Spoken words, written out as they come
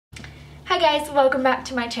Hi guys, welcome back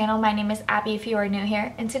to my channel. My name is Abby if you are new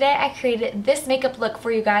here, and today I created this makeup look for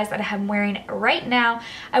you guys that I'm wearing right now.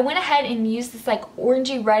 I went ahead and used this like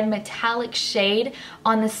orangey red metallic shade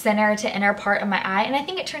on the center to inner part of my eye, and I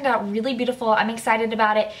think it turned out really beautiful. I'm excited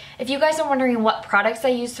about it. If you guys are wondering what products I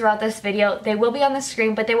used throughout this video, they will be on the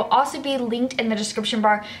screen, but they will also be linked in the description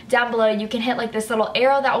bar down below. You can hit like this little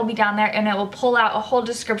arrow that will be down there and it will pull out a whole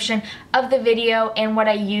description of the video and what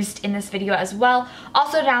I used in this video as well.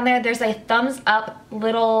 Also down there, there's a thumbs up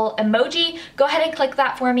little emoji. Go ahead and click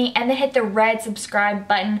that for me and then hit the red subscribe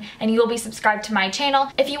button and you will be subscribed to my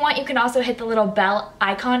channel. If you want, you can also hit the little bell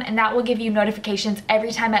icon and that will give you notifications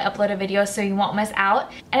every time I upload a video so you won't miss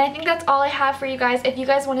out. And I think that's all I have for you guys. If you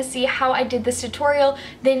guys want to see how I did this tutorial,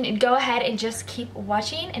 then go ahead and just keep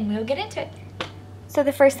watching and we'll get into it. So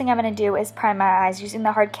the first thing I'm going to do is prime my eyes using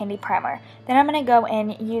the Hard Candy Primer. Then I'm going to go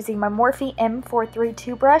in using my Morphe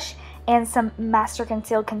M432 brush and some Master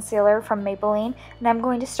Conceal Concealer from Maybelline. And I'm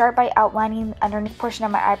going to start by outlining the underneath portion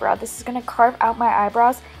of my eyebrow. This is going to carve out my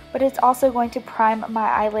eyebrows, but it's also going to prime my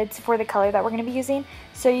eyelids for the color that we're going to be using.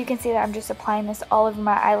 So you can see that I'm just applying this all over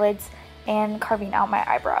my eyelids and carving out my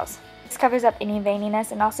eyebrows. This covers up any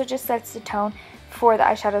veininess and also just sets the tone for the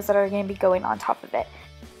eyeshadows that are going to be going on top of it.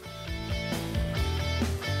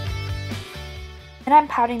 And I'm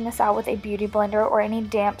pouting this out with a beauty blender or any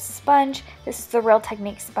damp sponge. This is the Real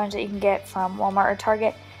Technique sponge that you can get from Walmart or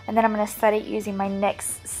Target. And then I'm going to set it using my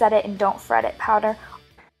NYX Set It and Don't Fret It powder.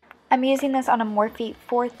 I'm using this on a Morphe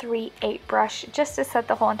 438 brush just to set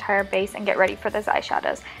the whole entire base and get ready for those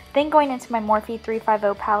eyeshadows. Then going into my Morphe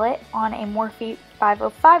 350 palette on a Morphe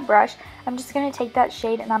 505 brush, I'm just going to take that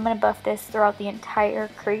shade and I'm going to buff this throughout the entire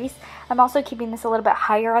crease. I'm also keeping this a little bit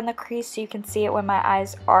higher on the crease so you can see it when my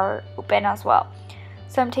eyes are open as well.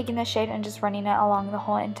 So I'm taking this shade and just running it along the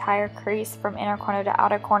whole entire crease from inner corner to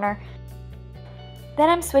outer corner. Then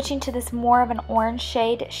I'm switching to this more of an orange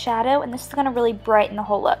shade shadow, and this is going to really brighten the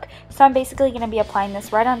whole look. So I'm basically going to be applying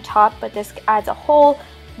this right on top, but this adds a whole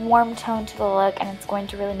warm tone to the look and it's going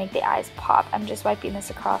to really make the eyes pop. I'm just wiping this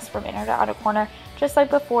across from inner to outer corner just like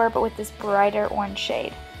before, but with this brighter orange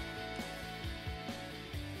shade.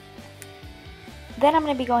 Then I'm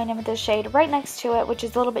going to be going in with this shade right next to it, which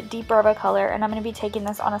is a little bit deeper of a color, and I'm going to be taking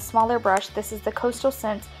this on a smaller brush. This is the Coastal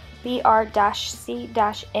Scents BR-C-N06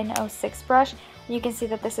 brush. You can see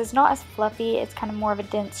that this is not as fluffy, it's kind of more of a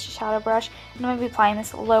dense shadow brush, and I'm going to be applying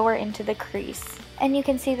this lower into the crease. And you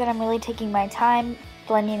can see that I'm really taking my time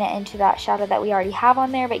blending it into that shadow that we already have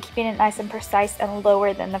on there, but keeping it nice and precise and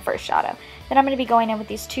lower than the first shadow. Then I'm going to be going in with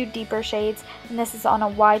these two deeper shades, and this is on a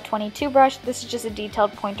Y22 brush. This is just a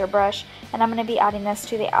detailed pointer brush, and I'm going to be adding this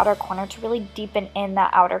to the outer corner to really deepen in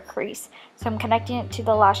that outer crease. So I'm connecting it to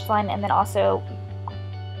the lash line and then also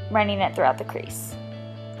running it throughout the crease.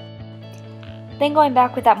 Then going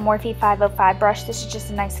back with that Morphe 505 brush, this is just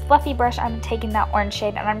a nice fluffy brush. I'm taking that orange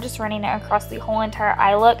shade and I'm just running it across the whole entire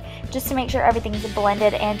eye look just to make sure everything's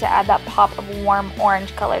blended and to add that pop of warm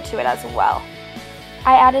orange color to it as well.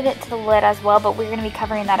 I added it to the lid as well, but we're going to be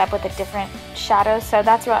covering that up with a different shadow, so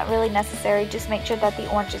that's not really necessary. Just make sure that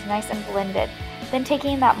the orange is nice and blended. Then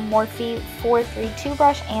taking that Morphe 432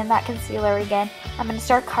 brush and that concealer again, I'm going to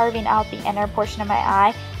start carving out the inner portion of my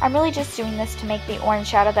eye. I'm really just doing this to make the orange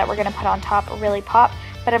shadow that we're going to put on top really pop,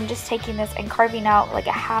 but I'm just taking this and carving out like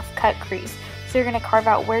a half cut crease. So you're going to carve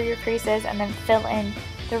out where your crease is and then fill in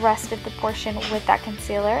the rest of the portion with that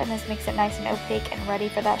concealer, and this makes it nice and opaque and ready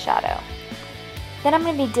for that shadow. Then I'm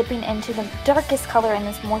going to be dipping into the darkest color in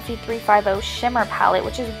this Morphe 350 Shimmer palette,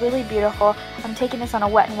 which is really beautiful. I'm taking this on a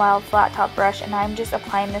Wet n Wild flat top brush and I'm just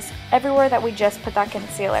applying this everywhere that we just put that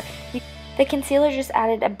concealer. The concealer just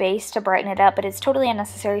added a base to brighten it up, but it's totally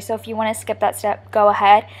unnecessary, so if you want to skip that step, go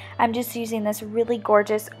ahead. I'm just using this really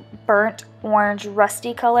gorgeous burnt orange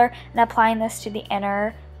rusty color and applying this to the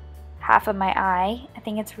inner half of my eye. I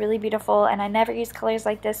think it's really beautiful and I never use colors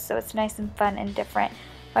like this, so it's nice and fun and different.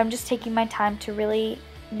 But I'm just taking my time to really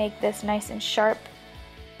make this nice and sharp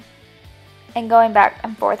and going back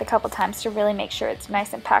and forth a couple times to really make sure it's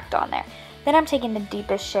nice and packed on there. Then I'm taking the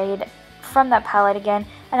deepest shade from that palette again,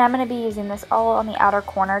 and I'm going to be using this all on the outer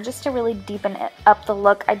corner just to really deepen it up the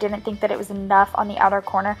look. I didn't think that it was enough on the outer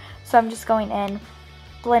corner, so I'm just going in,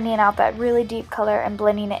 blending out that really deep color and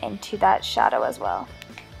blending it into that shadow as well.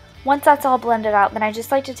 Once that's all blended out, then I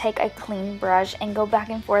just like to take a clean brush and go back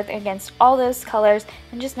and forth against all those colors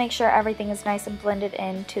and just make sure everything is nice and blended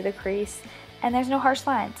into the crease and there's no harsh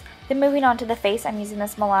lines. Then moving on to the face, I'm using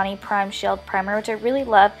this Milani Prime Shield Primer, which I really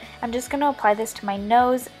love. I'm just going to apply this to my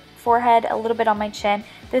nose, forehead, a little bit on my chin.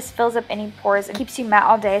 This fills up any pores and keeps you matte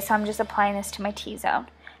all day, so I'm just applying this to my T-zone.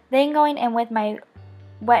 Then going in with my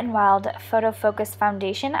Wet n Wild Photo Focus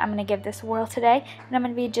Foundation. I'm going to give this a whirl today, and I'm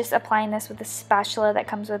going to be just applying this with a spatula that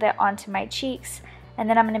comes with it onto my cheeks. And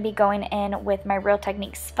then I'm going to be going in with my Real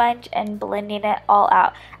Techniques sponge and blending it all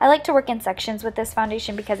out. I like to work in sections with this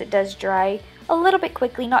foundation because it does dry a little bit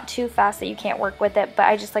quickly, not too fast that you can't work with it, but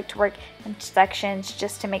I just like to work in sections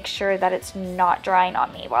just to make sure that it's not drying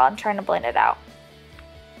on me while I'm trying to blend it out.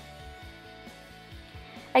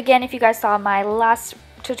 Again, if you guys saw my last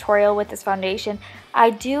tutorial with this foundation,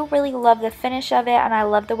 I do really love the finish of it, and I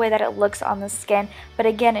love the way that it looks on the skin, but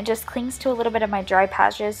again, it just clings to a little bit of my dry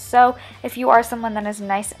patches. So if you are someone that is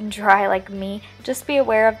nice and dry like me, just be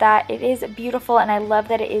aware of that. It is beautiful, and I love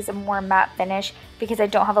that it is a more matte finish because I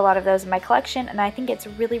don't have a lot of those in my collection, and I think it's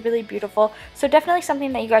really, really beautiful. So definitely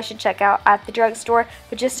something that you guys should check out at the drugstore,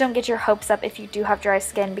 but just don't get your hopes up if you do have dry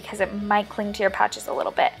skin because it might cling to your patches a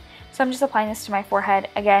little bit. So I'm just applying this to my forehead,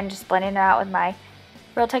 again, just blending it out with my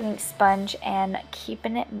Real Techniques sponge and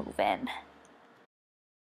keeping it moving.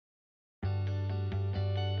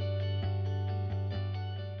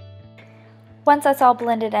 Once that's all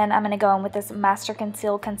blended in, I'm going to go in with this Master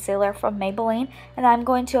Conceal concealer from Maybelline, and I'm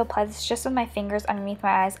going to apply this just with my fingers underneath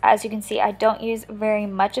my eyes. As you can see, I don't use very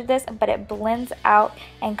much of this, but it blends out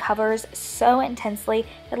and covers so intensely.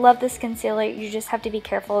 I love this concealer. You just have to be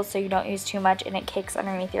careful so you don't use too much and it cakes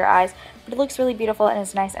underneath your eyes, but it looks really beautiful and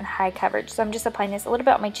is nice and high coverage. So I'm just applying this a little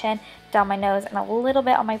bit on my chin, down my nose, and a little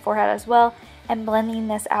bit on my forehead as well, and blending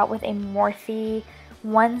this out with a Morphe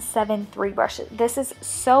 173 brush. This is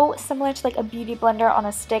so similar to like a beauty blender on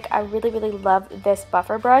a stick. I really, really love this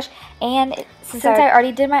buffer brush, and since I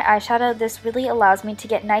already did my eyeshadow, this really allows me to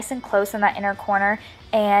get nice and close in that inner corner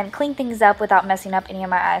and clean things up without messing up any of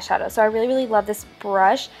my eyeshadow. So I really, really love this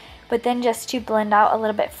brush. But then just to blend out a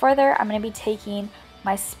little bit further, I'm going to be taking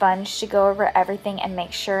my sponge to go over everything and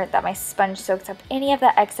make sure that my sponge soaks up any of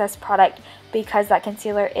that excess product, because that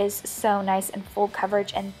concealer is so nice and full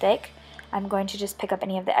coverage and thick. I'm going to just pick up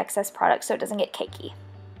any of the excess product so it doesn't get cakey.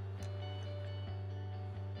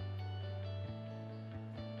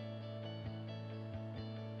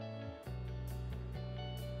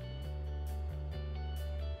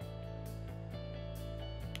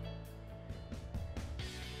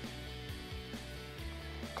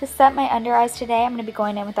 To set my under eyes today, I'm going to be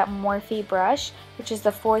going in with that Morphe brush, which is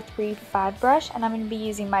the 435 brush, and I'm going to be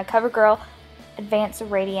using my Covergirl Advanced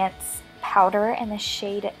Radiance powder in the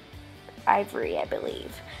shade Ivory, I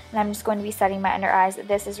believe. And I'm just going to be setting my under eyes.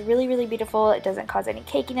 This is really, really beautiful. It doesn't cause any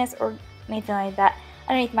cakiness or anything like that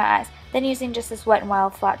underneath my eyes. Then using just this Wet n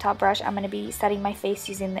Wild flat top brush, I'm going to be setting my face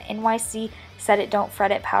using the NYC Set It Don't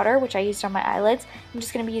Fret It powder, which I used on my eyelids. I'm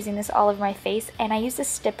just going to be using this all over my face, and I use this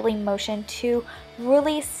stippling motion to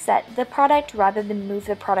really set the product rather than move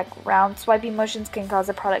the product around. Swiping motions can cause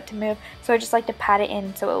the product to move, so I just like to pat it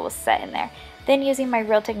in so it will set in there. Then using my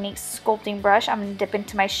Real Techniques sculpting brush, I'm going to dip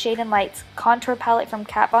into my Shade and Lights contour palette from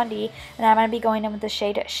Kat Von D, and I'm going to be going in with the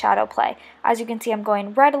shade Shadow Play. As you can see, I'm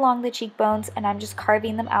going right along the cheekbones, and I'm just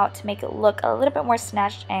carving them out to make it look a little bit more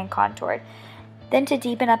snatched and contoured. Then to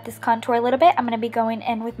deepen up this contour a little bit, I'm going to be going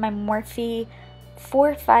in with my Morphe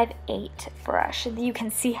 458 brush. You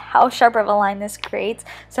can see how sharp of a line this creates,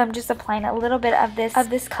 so I'm just applying a little bit of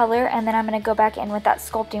this color, and then I'm going to go back in with that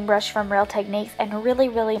sculpting brush from Real Techniques and really,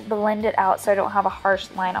 really blend it out so I don't have a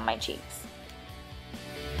harsh line on my cheeks.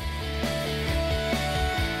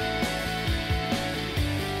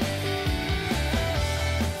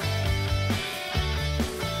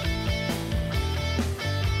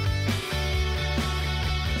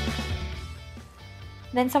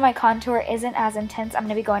 Then so my contour isn't as intense, I'm going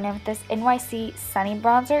to be going in with this NYC Sunny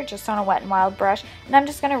Bronzer just on a Wet n Wild brush, and I'm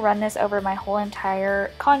just going to run this over my whole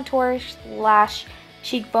entire contour slash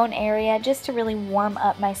cheekbone area just to really warm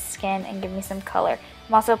up my skin and give me some color.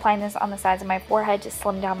 I'm also applying this on the sides of my forehead to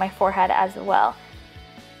slim down my forehead as well.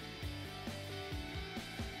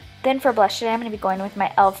 Then for blush today, I'm going to be going with my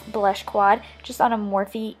e.l.f. Blush Quad just on a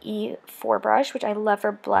Morphe E4 brush, which I love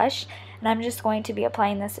for blush. And I'm just going to be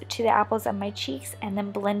applying this to the apples of my cheeks and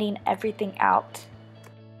then blending everything out.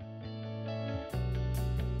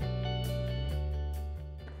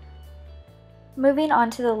 Moving on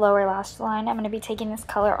to the lower lash line, I'm going to be taking this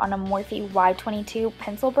color on a Morphe Y22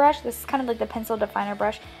 pencil brush. This is kind of like the pencil definer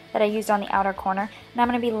brush that I used on the outer corner. And I'm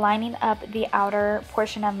going to be lining up the outer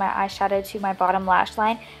portion of my eyeshadow to my bottom lash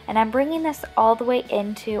line. And I'm bringing this all the way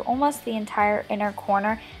into almost the entire inner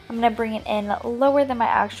corner. I'm going to bring it in lower than my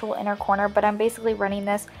actual inner corner, but I'm basically running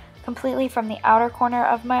this completely from the outer corner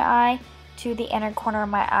of my eye to the inner corner of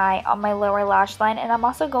my eye on my lower lash line. And I'm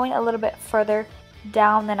also going a little bit further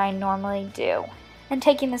down than I normally do. And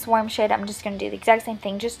taking this warm shade, I'm just going to do the exact same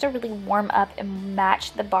thing just to really warm up and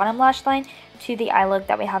match the bottom lash line to the eye look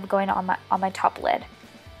that we have going on my top lid.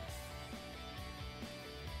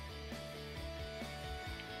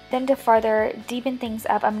 Then to farther deepen things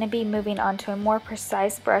up, I'm going to be moving on to a more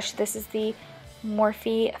precise brush. This is the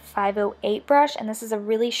Morphe 508 brush, and this is a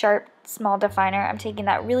really sharp small definer. I'm taking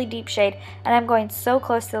that really deep shade and I'm going so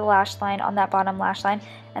close to the lash line on that bottom lash line,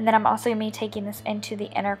 and then I'm also going to be taking this into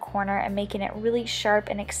the inner corner and making it really sharp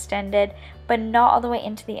and extended, but not all the way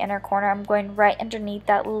into the inner corner. I'm going right underneath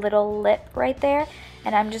that little lip right there,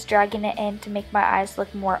 and I'm just dragging it in to make my eyes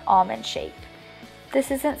look more almond shaped. This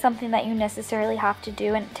isn't something that you necessarily have to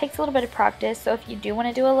do, and it takes a little bit of practice, so if you do want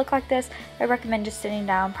to do a look like this, I recommend just sitting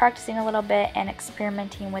down, practicing a little bit, and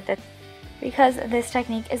experimenting with it, because this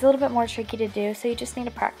technique is a little bit more tricky to do, so you just need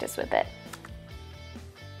to practice with it.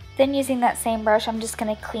 Then using that same brush, I'm just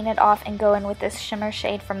going to clean it off and go in with this shimmer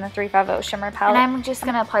shade from the 350 shimmer palette. And I'm just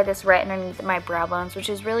going to apply this right underneath my brow bones, which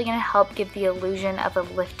is really going to help give the illusion of a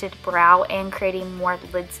lifted brow and creating more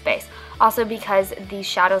lid space. Also, because these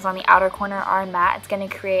shadows on the outer corner are matte, it's going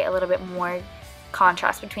to create a little bit more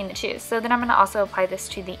contrast between the two. So then I'm going to also apply this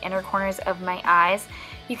to the inner corners of my eyes.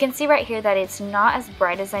 You can see right here that it's not as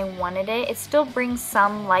bright as I wanted it. It still brings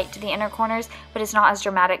some light to the inner corners, but it's not as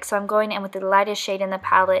dramatic. So I'm going in with the lightest shade in the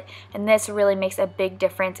palette, and this really makes a big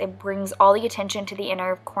difference. It brings all the attention to the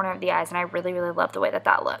inner corner of the eyes, and I really, really love the way that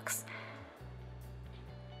that looks.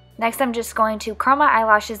 Next, I'm just going to curl my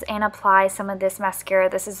eyelashes and apply some of this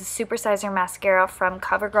mascara. This is a supersizer mascara from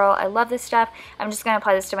Covergirl. I love this stuff. I'm just going to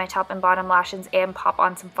apply this to my top and bottom lashes and pop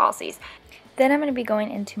on some falsies. Then I'm going to be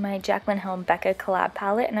going into my Jaclyn Hill Becca collab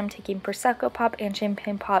palette, and I'm taking Prosecco Pop and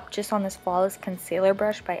Champagne Pop just on this Flawless Concealer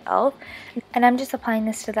brush by e.l.f. And I'm just applying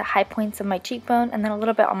this to the high points of my cheekbone and then a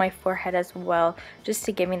little bit on my forehead as well, just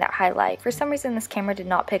to give me that highlight. For some reason, this camera did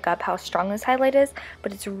not pick up how strong this highlight is,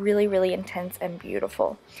 but it's really, really intense and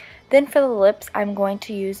beautiful. Then for the lips, I'm going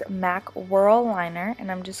to use MAC Whirl Liner,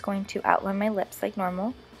 and I'm just going to outline my lips like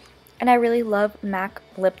normal. And I really love MAC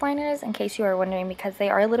lip liners, in case you are wondering, because they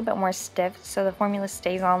are a little bit more stiff, so the formula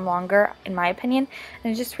stays on longer, in my opinion.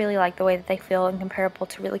 And I just really like the way that they feel and comparable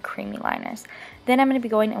to really creamy liners. Then I'm going to be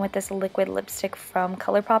going in with this liquid lipstick from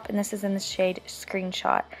ColourPop, and this is in the shade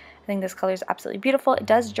Screenshot. I think this color is absolutely beautiful. It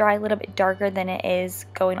does dry a little bit darker than it is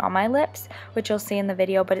going on my lips, which you'll see in the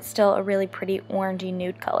video, but it's still a really pretty orangey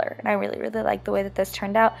nude color. And I really, really like the way that this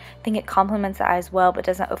turned out. I think it complements the eyes well, but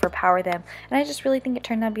doesn't overpower them. And I just really think it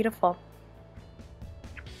turned out beautiful.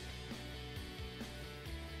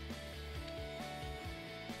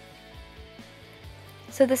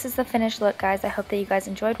 So this is the finished look, guys. I hope that you guys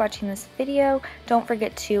enjoyed watching this video. Don't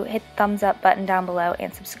forget to hit the thumbs up button down below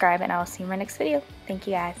and subscribe, and I will see you in my next video. Thank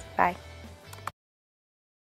you, guys. Bye.